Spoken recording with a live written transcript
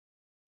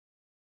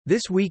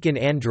This week in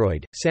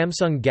Android,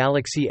 Samsung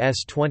Galaxy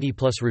S20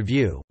 Plus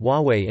review,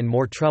 Huawei in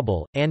more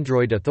trouble,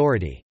 Android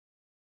authority.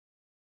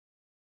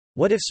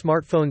 What if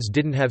smartphones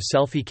didn't have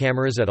selfie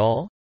cameras at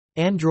all?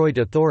 Android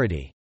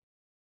authority.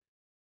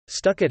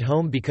 Stuck at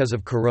home because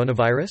of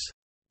coronavirus?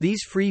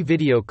 These free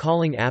video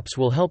calling apps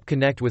will help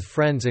connect with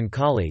friends and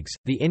colleagues,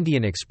 the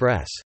Indian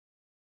Express.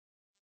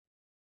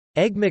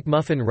 Egg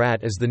McMuffin rat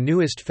is the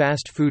newest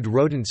fast food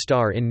rodent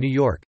star in New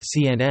York,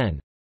 CNN.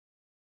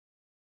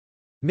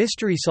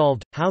 Mystery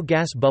solved, how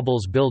gas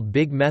bubbles build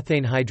big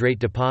methane hydrate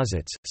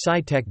deposits,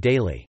 SciTech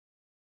Daily.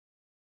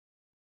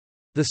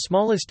 The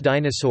smallest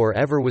dinosaur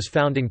ever was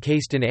found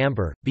encased in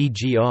amber,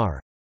 BGR.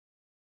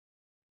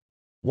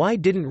 Why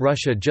didn't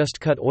Russia just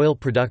cut oil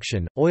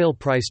production,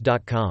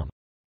 oilprice.com.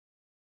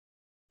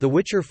 The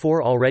Witcher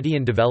 4 already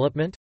in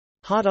development?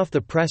 Hot off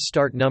the press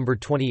start number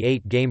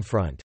 28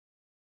 Gamefront.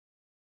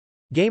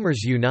 Gamers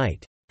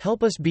unite.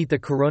 Help us beat the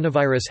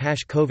coronavirus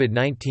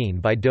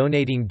 #COVID-19 by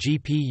donating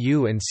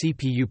GPU and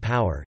CPU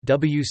power,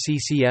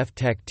 WCCF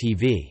Tech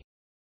TV.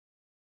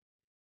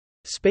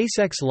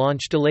 SpaceX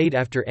launch delayed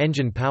after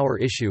engine power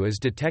issue is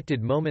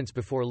detected moments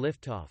before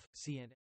liftoff, CNN.